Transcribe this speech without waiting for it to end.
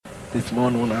this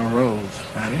morning when I rose.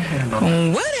 I didn't have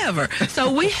no. Whatever.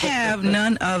 So we have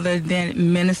none other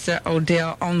than Minister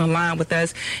Odell on the line with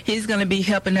us. He's going to be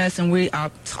helping us, and we are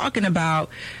talking about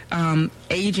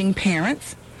aging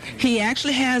parents. He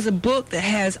actually has a book that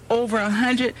has over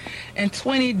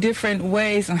 120 different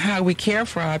ways on how we care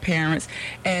for our parents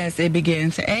as they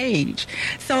begin to age.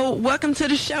 So welcome to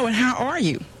the show, and how are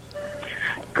you?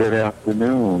 Good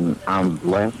afternoon. I'm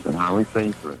blessed and highly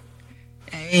favored.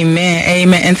 Amen,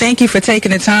 amen. And thank you for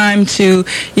taking the time to,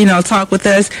 talk with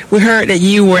us. We heard that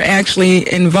you were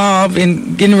actually involved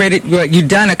in getting ready. You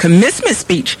done a commencement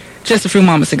speech just a few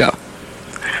moments ago.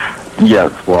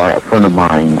 Yes, well, a friend of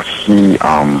mine, she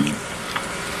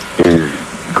is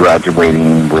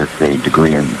graduating with a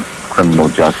degree in criminal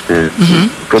justice.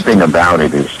 Mm-hmm. Good thing about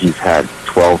it is she's had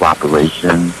 12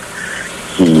 operations.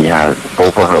 She has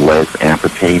both of her legs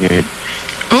amputated.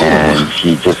 Ooh. And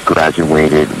she just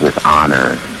graduated with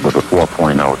honors with a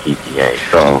 4.0 GPA.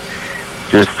 So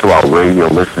just to our radio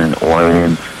listening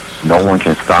audience, no one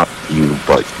can stop you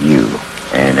but you.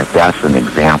 And if that's an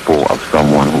example of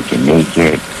someone who can make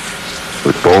it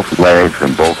with both legs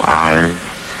and both eyes,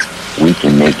 we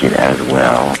can make it as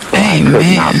well. So Amen. I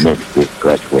could not miss this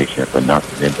graduation for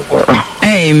nothing in the world.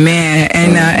 Amen.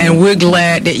 And we're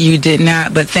glad that you did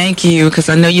not, but thank you, because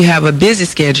I know you have a busy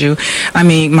schedule. I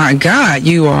mean, my God,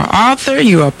 you are an author,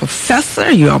 you are a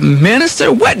professor, you are a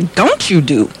minister. What don't you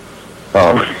do?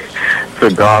 Oh,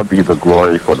 to God be the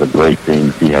glory for the great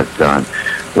things he has done.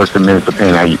 Listen, Minister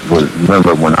Payne, I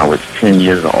remember when I was 10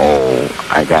 years old,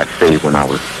 I got saved when I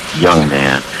was a young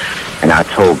man. And I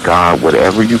told God,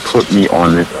 whatever you put me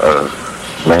on this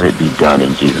earth, let it be done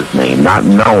in Jesus' name. Not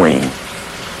knowing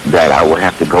that I would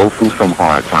have to go through some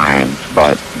hard times,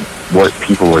 but what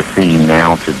people are seeing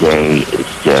now today is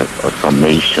just a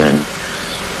summation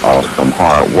of some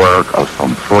hard work, of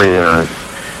some prayers,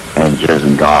 and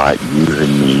just God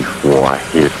using me for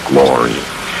his glory.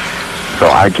 So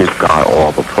I give God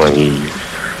all the praise.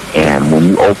 And when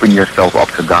you open yourself up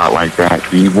to God like that,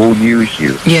 he will use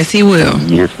you. Yes, he will. And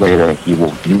years later, you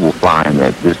will find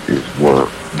that this is where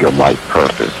your life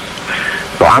purpose.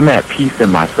 So I'm at peace in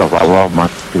myself. I love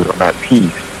myself. I'm at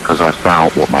peace because I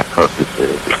found what my purpose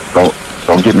is.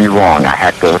 Don't get me wrong. I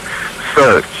had to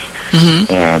search,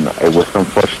 and it was some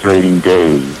frustrating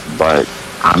days, but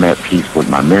I'm at peace with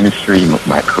my ministry, with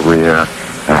my career.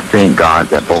 And I thank God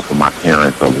that both of my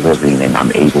parents are living and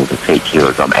I'm able to take care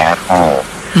of them at home.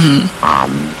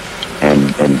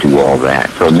 And do all that.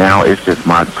 So now it's just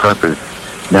my purpose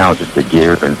now just to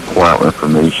give and pour out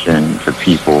information to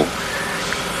people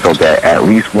so that at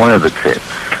least one of the tips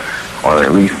or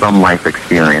at least some life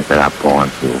experience that I've gone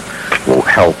through will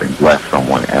help and bless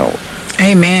someone else.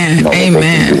 Amen. Amen. They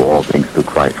can do all things through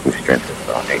Christ who strengthens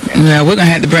us. Amen. Yeah, we're going to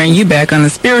have to bring you back on the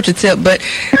spiritual tip, but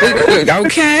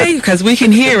okay, because we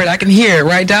can hear it. I can hear it,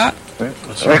 right, Doc?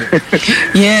 That's right.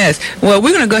 Yes. Well,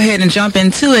 we're going to go ahead and jump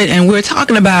into it, and we're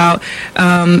talking about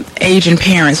aging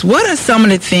parents. What are some of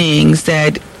the things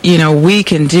that we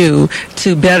can do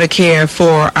to better care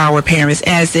for our parents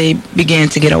as they begin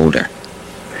to get older?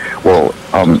 Well,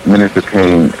 Minister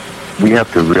Payne, we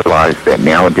have to realize that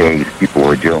nowadays people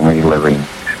are generally living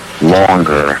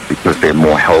longer because they're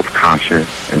more health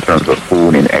conscious in terms of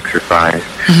food and exercise.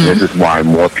 This is why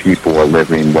more people are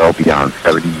living well beyond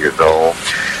 70 years old.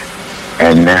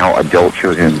 And now adult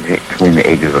children between the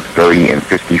ages of 30 and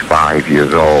 55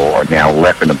 years old are now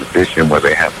left in a position where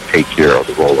they have to take care of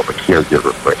the role of a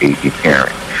caregiver for aging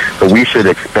parents. So we should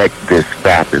expect this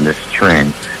fact and this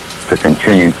trend to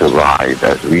continue to rise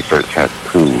as research has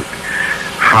proved.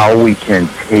 How we can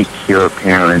take care of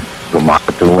parents, the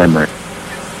limits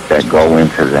that go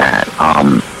into that.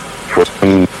 For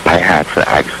me, I had to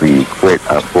actually quit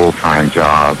a full-time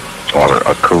job or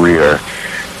a career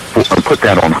and put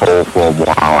that on hold for a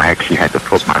while. I actually had to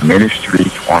put my ministry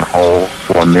on hold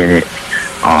for a minute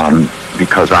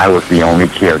because I was the only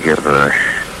caregiver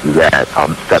that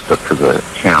stepped up to the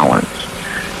challenge.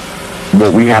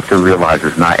 What we have to realize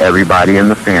is not everybody in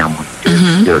the family is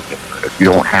a caregiver. If you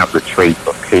don't have the traits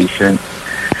of patience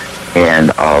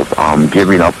and of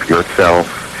giving up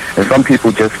yourself, and some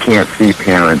people just can't see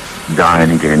parents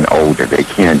dying and getting older. They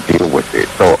can't deal with it.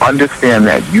 So understand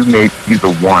that you may be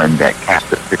the one that has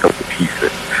to pick up the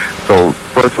pieces. So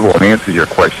first of all, to answer your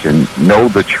question, know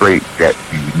the trait that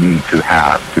you need to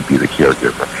have to be the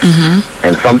caregiver.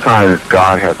 And sometimes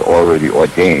God has already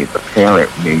ordained. The parent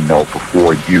may know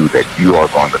before you that you are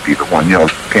going to be the one.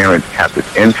 Parents have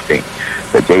this instinct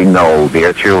that they know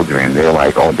their children. They're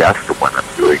like, oh, that's the one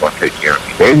that's really going to take care of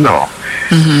me. They know.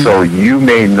 So you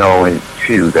may know it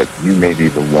too that you may be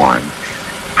the one.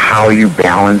 How you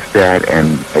balance that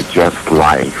and adjust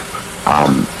life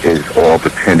is all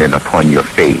dependent upon your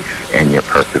faith and your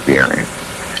perseverance.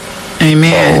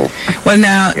 Amen. So, well,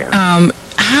 now, yeah.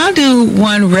 How do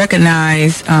one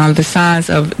recognize the signs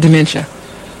of dementia?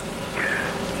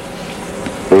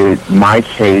 In my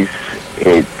case,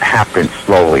 it happened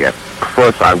slowly. At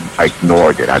first, I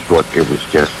ignored it. I thought it was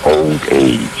just old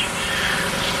age.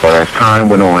 But as time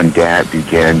went on, Dad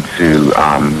began to,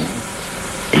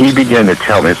 he began to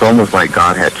tell me, it's almost like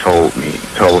God had told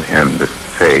him to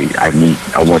say,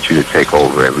 I want you to take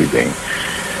over everything.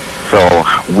 So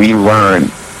we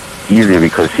learned easier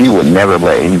because he would never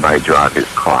let anybody drive his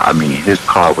car. I mean, his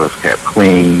car was kept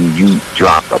clean. You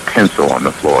drop a pencil on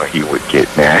the floor, he would get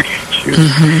mad at you.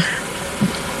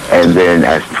 Mm-hmm. And then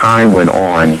as time went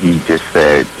on, he just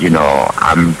said,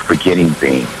 I'm forgetting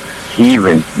things. He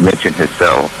even mentioned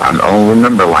himself, I don't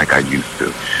remember like I used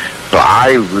to. So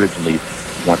I originally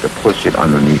want to push it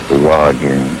underneath the rug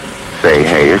and say,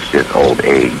 hey, it's just old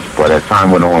age. But as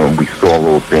time went on, we saw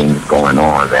little things going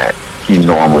on that he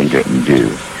normally didn't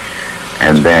do.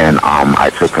 And then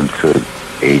I took him to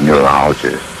a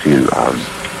neurologist to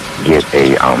get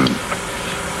a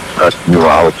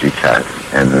neurology test,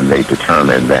 and then they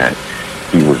determined that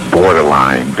he was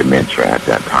borderline dementia at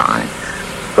that time.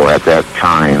 So at that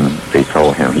time, they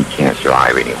told him he can't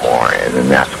drive anymore, and then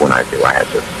that's when I knew I had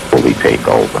to fully take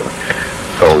over.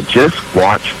 So just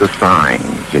watch the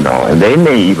signs, and they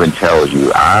may even tell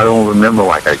you, I don't remember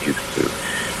like I used to.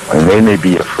 And they may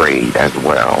be afraid as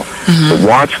well. Mm-hmm. But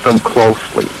watch them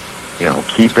closely.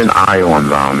 Keep an eye on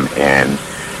them, and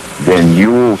then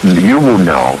you will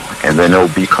know, and then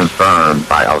it'll be confirmed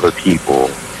by other people,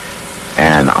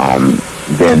 and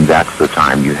then that's the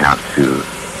time you have to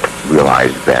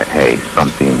realize that, hey,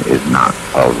 something is not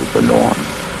of the norm.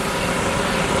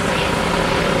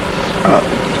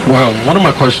 Well, one of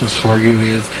my questions for you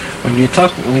is when you're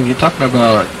talking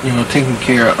about taking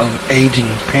care of aging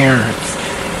parents,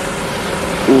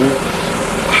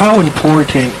 how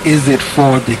important is it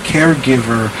for the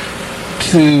caregiver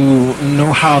to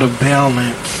know how to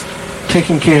balance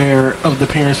taking care of the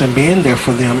parents and being there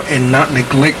for them and not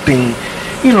neglecting,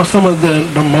 some of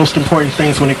the most important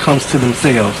things when it comes to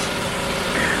themselves?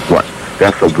 Right.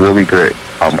 That's a really good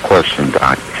question,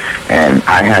 Doc. And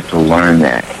I had to learn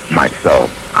that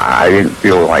myself. I didn't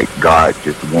feel like God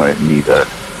just wanted me to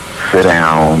sit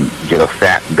down, get a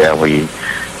fat belly,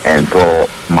 and throw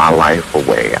my life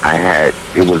away.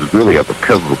 It was really a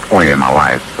pivotal point in my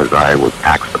life because I was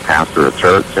asked to pastor a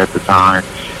church at the time,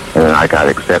 and I got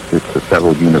accepted to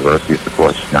several universities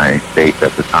across the United States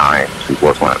at the time to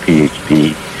work on a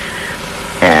PhD.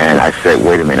 And I said,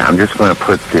 wait a minute, I'm just going to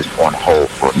put this on hold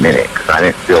for a minute because I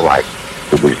didn't feel like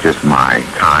it was just my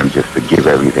time just to give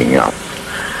everything up.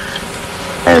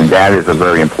 And that is a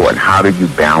very important. How do you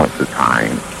balance the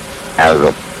time?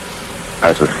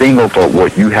 As a single, but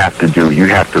what you have to do, you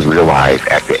have to realize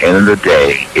at the end of the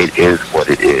day, it is what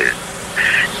it is.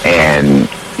 And,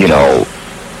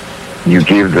 you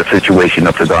give the situation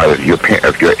up to God.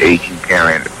 If your aging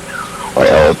parent or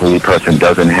elderly person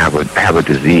doesn't have a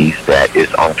disease that is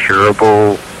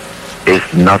uncurable,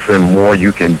 it's nothing more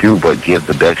you can do but give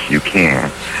the best you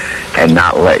can and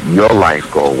not let your life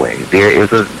go away. There is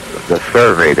the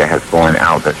survey that has gone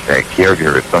out that said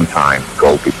caregivers sometimes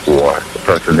go before the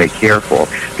person they care for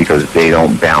because they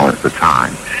don't balance the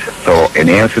time. So in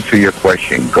answer to your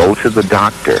question, go to the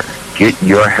doctor. Get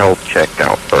your health checked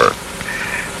out first.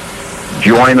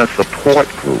 Join a support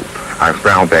group. I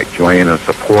found that joining a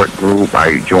support group, I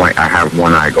have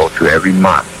one I go to every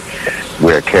month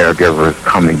where caregivers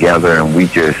come together and we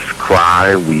just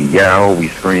cry, we yell, we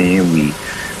scream, we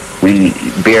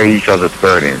bear each other's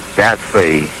burdens. That's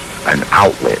an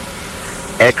outlet.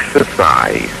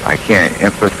 Exercise. I can't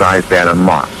emphasize that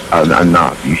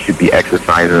enough. You should be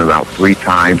exercising about 3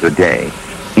 times a day.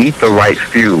 Eat the right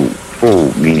food,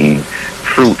 meaning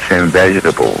fruits and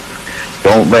vegetables.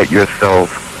 Don't let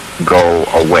yourself go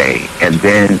away. And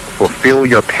then fulfill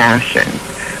your passion.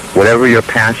 Whatever your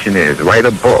passion is, write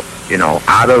a book.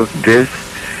 Out of this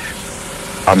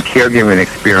caregiving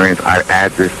experience, I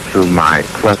add this to my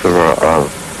plethora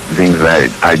of things that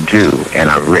I do, and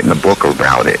I've written a book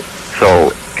about it.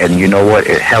 So, and you know what?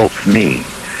 It helps me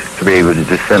to be able to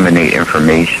disseminate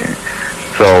information.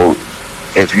 So,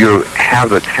 if you have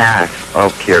the task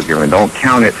of caregiving, don't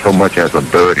count it so much as a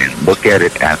burden.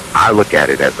 I look at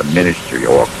it as a ministry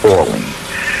or a calling.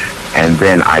 And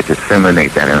then I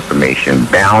disseminate that information,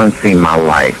 balancing my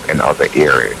life in other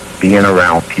areas, being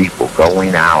around people,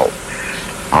 going out.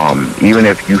 Even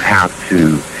if you have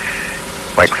to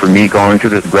like for me going to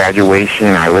this graduation,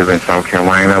 I live in South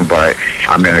Carolina, but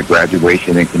I'm in a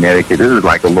graduation in Connecticut. This is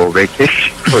like a little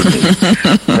vacation for me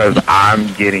because I'm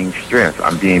getting strength.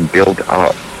 I'm being built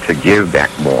up to give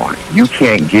back more. You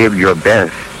can't give your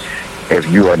best if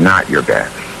you are not your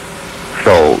best.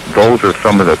 So those are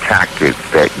some of the tactics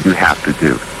that you have to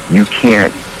do. You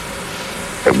can't,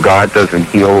 if God doesn't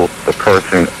heal the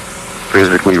person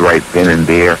physically right then and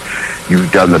there,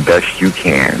 you've done the best you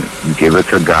can. You give it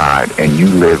to God and you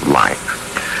live life.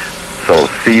 So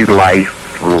see life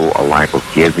through a life of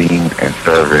giving and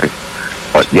service,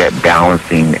 but yet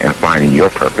balancing and finding your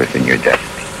purpose and your destiny.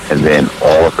 And then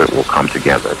all of it will come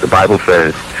together. The Bible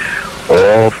says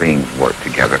all things work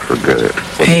together for good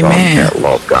for some that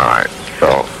love God.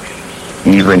 So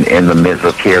even in the midst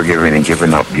of caregiving and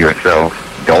giving up yourself,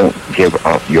 don't give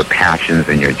up your passions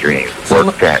and your dreams.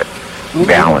 Work that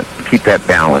balance. Keep that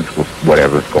balance with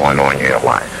whatever's going on in your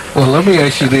life. Well, let me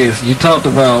ask you this. You talked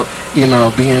about,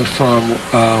 being from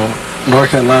North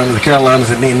Carolina, the Carolinas,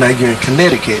 and then now you're in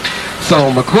Connecticut.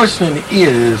 So my question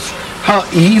is, how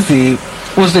easy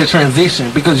was that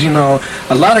transition? Because, a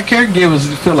lot of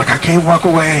caregivers feel like I can't walk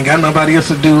away, I ain't got nobody else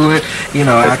to do it.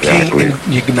 Exactly.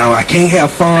 I can't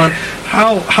have fun.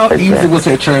 How Exactly. easy was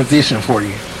that transition for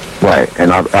you? Right,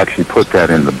 and I've actually put that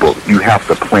in the book. You have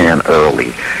to plan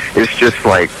early. It's just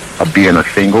like being a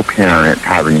single parent,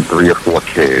 having 3 or 4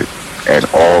 kids, and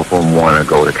all of them want to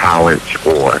go to college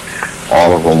or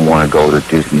all of them want to go to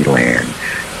Disneyland.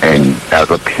 And as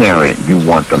a parent, you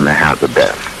want them to have the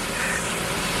best.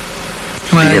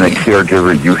 Well, being a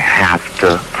caregiver, you have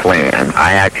to plan.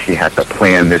 I actually had to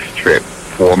plan this trip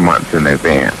 4 months in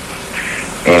advance.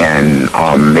 And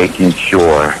making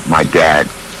sure my dad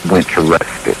went to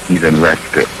respite. He's in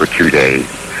respite for 2 days.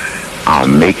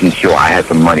 Making sure I had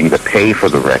the money to pay for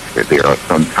the respite. There are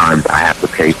sometimes I have to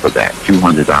pay for that,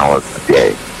 $200 a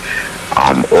day.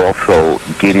 Also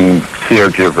getting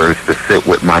caregivers to sit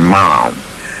with my mom.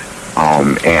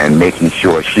 And making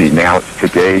sure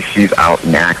today she's out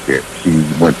and active. She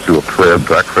went to a prayer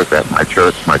breakfast at my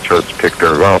church. My church picked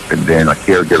her up, and then a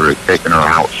caregiver is taking her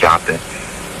out shopping.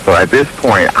 So at this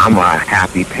point, I'm a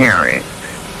happy parent.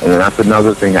 And that's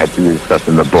another thing I do discuss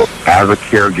in the book. As a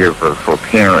caregiver for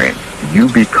parents, you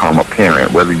become a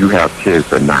parent, whether you have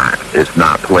kids or not. It's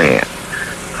not planned.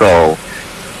 So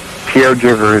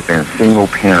caregivers and single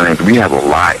parents, we have a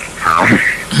lot in common.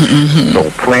 So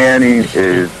planning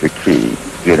is the key.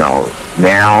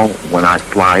 Now when I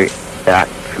fly back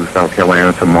to South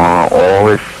Carolina tomorrow, all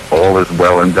is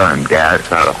well and done. Dad's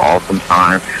had an awesome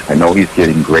time. I know he's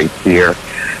getting great care.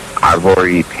 I've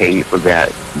already paid for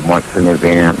that months in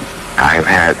advance. I've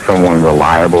had someone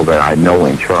reliable that I know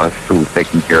and trust who's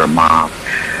taking care of Mom,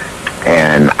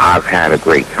 and I've had a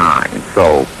great time.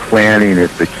 So planning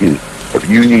is the key.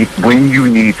 When you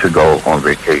need to go on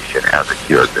vacation as a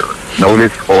caregiver.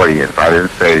 Notice, audience, I didn't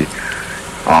say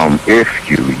if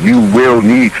you will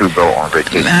need to go on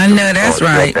vacation. I know that's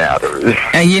right.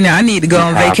 And I need to go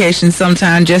on vacation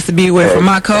sometime just to be away from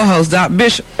my co-host, Doc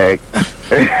Bishop. Exactly.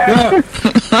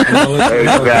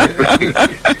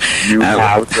 You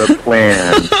have to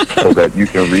plan so that you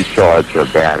can recharge your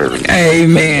battery.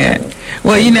 Amen.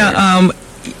 Well,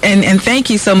 and thank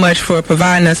you so much for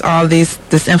providing us all this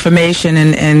information,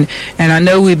 and I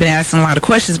know we've been asking a lot of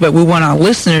questions, but we want our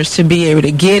listeners to be able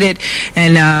to get it.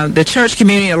 And the church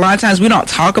community, a lot of times we don't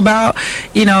talk about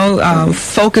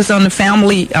focus on the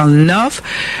family enough,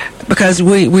 because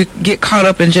we get caught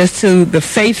up in just to the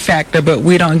faith factor, but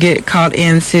we don't get caught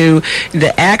into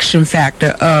the action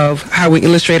factor of how we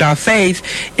illustrate our faith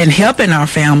in helping our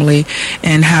family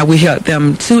and how we help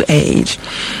them to age.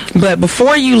 But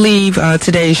before you leave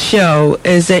today's show,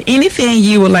 is there anything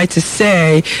you would like to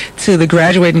say to the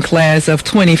graduating class of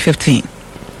 2015?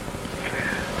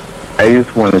 I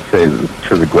just want to say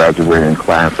to the graduating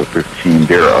class of 15,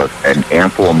 there are an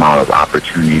ample amount of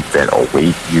opportunities that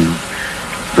await you.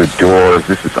 The doors,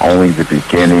 this is only the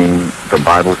beginning. The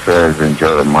Bible says in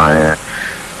Jeremiah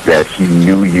that he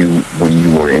knew you when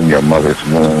you were in your mother's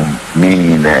womb,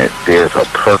 meaning that there's a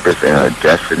purpose and a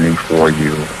destiny for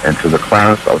you. And to the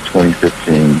class of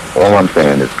 2015, all I'm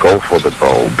saying is go for the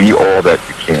goal. Be all that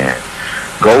you can.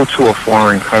 Go to a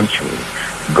foreign country.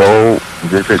 Go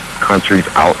visit countries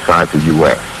outside the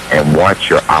U.S. and watch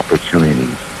your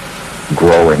opportunities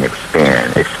grow and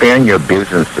expand. Expand your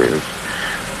businesses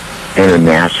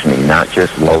internationally, not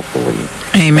just locally.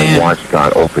 Amen. And watch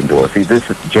God open doors. See, this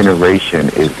generation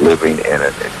is living in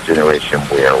a generation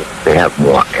where they have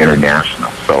more international.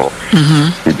 So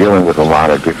you're dealing with a lot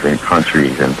of different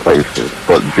countries and places.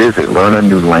 But visit, learn a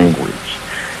new language,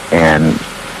 and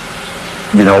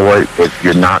you know what? If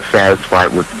you're not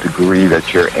satisfied with the degree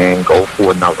that you're in, go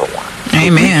for another one.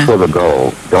 Amen. Reach for the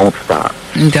goal. Don't stop.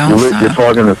 Don't stop. You're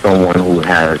talking to someone who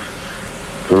has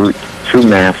 2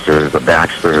 masters, a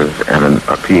bachelor's, and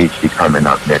a PhD coming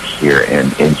up next year in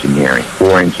engineering,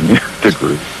 4 engineering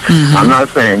degrees. Mm-hmm. I'm not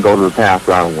saying go to the path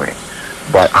I went,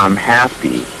 but I'm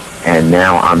happy, and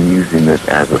now I'm using this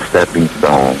as a stepping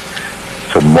stone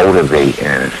to motivate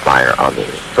and inspire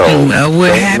others. So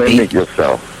we're happy. Don't limit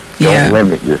yourself. Don't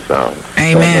limit yourself.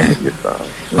 Amen. Don't limit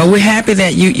yourself. Well, we're happy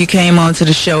that you came on to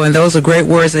the show, and those are great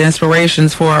words of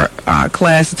inspirations for our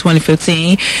class of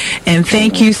 2015. And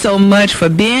thank you so much for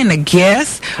being a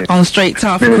guest on Straight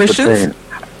Talk for Christians.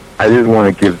 I just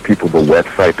want to give people the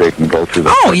website they can go to.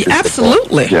 Oh, yeah,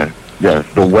 absolutely. Yes.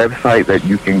 The website that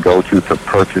you can go to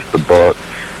purchase the book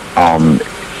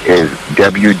is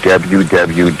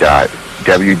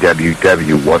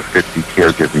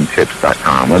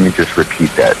www.150caregivingtips.com. Let me just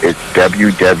repeat that. It's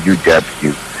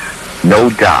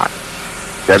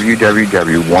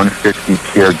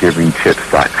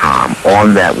www.150caregivingtips.com.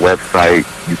 On that website,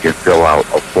 you can fill out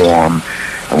a form,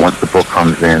 and once the book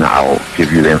comes in, I'll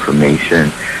give you the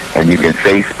information. And you can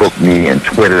Facebook me and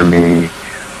Twitter me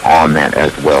on that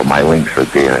as well. My links are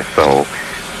there. So,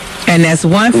 and that's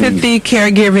 150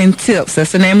 Caregiving Tips.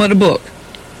 That's the name of the book.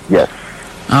 Yes.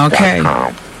 Okay.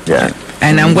 Yeah.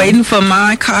 And I'm waiting for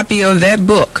my copy of that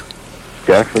book.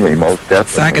 Definitely, most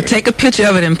definitely. So I can take a picture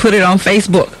of it and put it on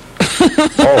Facebook.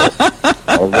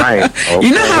 All right. Okay.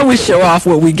 You know how we show off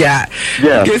what we got.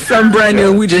 Yeah. Get something brand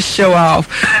new, we just show off.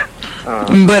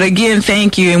 But again,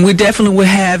 thank you, and we definitely will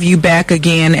have you back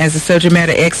again as a subject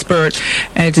matter expert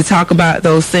and to talk about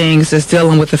those things that's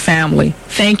dealing with the family.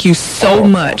 Thank you so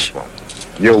much.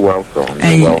 You're welcome.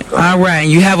 All right.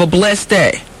 You have a blessed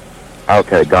day.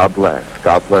 Okay. God bless.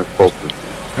 God bless both of you.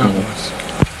 God bless.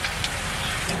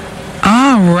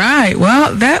 All right.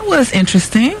 Well, that was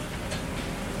interesting.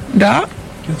 Doc?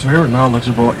 It's very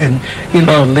knowledgeable. And,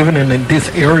 living in this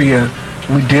area,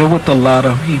 we deal with a lot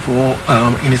of people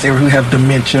in this area who have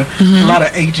dementia. Mm-hmm. A lot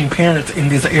of aging parents in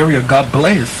this area, God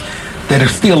bless, that are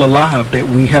still alive that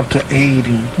we have to aid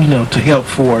and, to help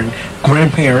for, and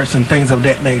grandparents and things of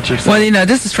that nature. So. Well,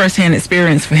 this is firsthand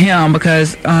experience for him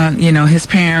because, his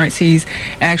parents, he's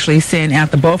actually sent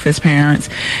out to both his parents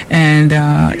and,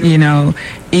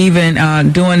 even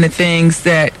doing the things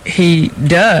that he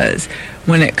does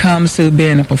when it comes to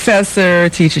being a professor,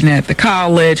 teaching at the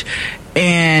college,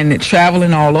 and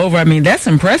traveling all over. I mean, that's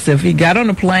impressive. He got on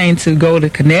a plane to go to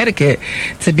Connecticut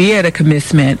to be at a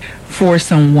commencement for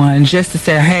someone just to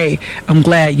say, hey, I'm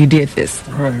glad you did this.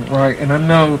 Right. And I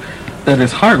know that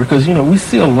it's hard because, we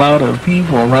see a lot of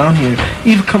people around here,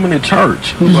 even coming to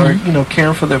church, who are,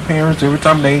 caring for their parents. Every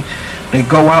time they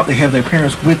go out, they have their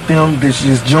parents with them. There's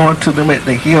just joy to them at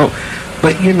the help.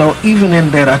 But, even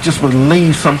in that, I just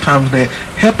believe sometimes that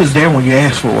help is there when you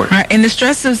ask for it. Right. And the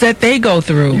stresses that they go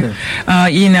through.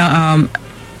 Yeah.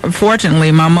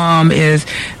 Fortunately, my mom is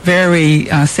very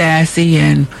sassy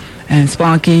and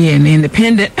spunky and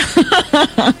independent.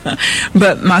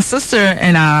 But my sister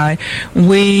and I,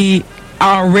 we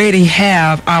already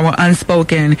have our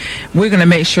unspoken, we're going to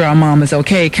make sure our mom is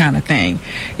okay kind of thing.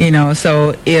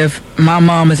 So if my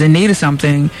mom is in need of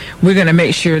something, we're going to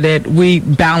make sure that we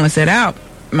balance it out.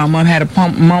 My mom had a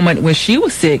moment when she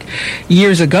was sick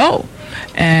years ago.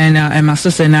 And my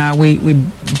sister and I, we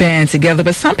band together.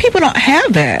 But some people don't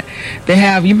have that.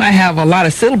 You might have a lot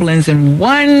of siblings, and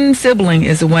one sibling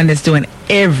is the one that's doing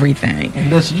everything.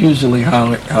 And that's usually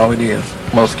how it is,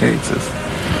 most cases.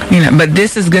 But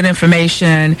this is good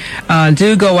information.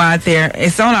 Do go out there.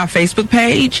 It's on our Facebook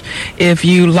page. If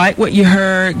you like what you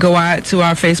heard, go out to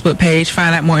our Facebook page,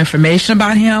 find out more information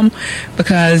about him,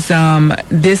 because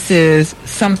this is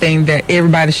something that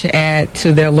everybody should add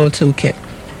to their little toolkit.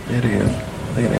 It is.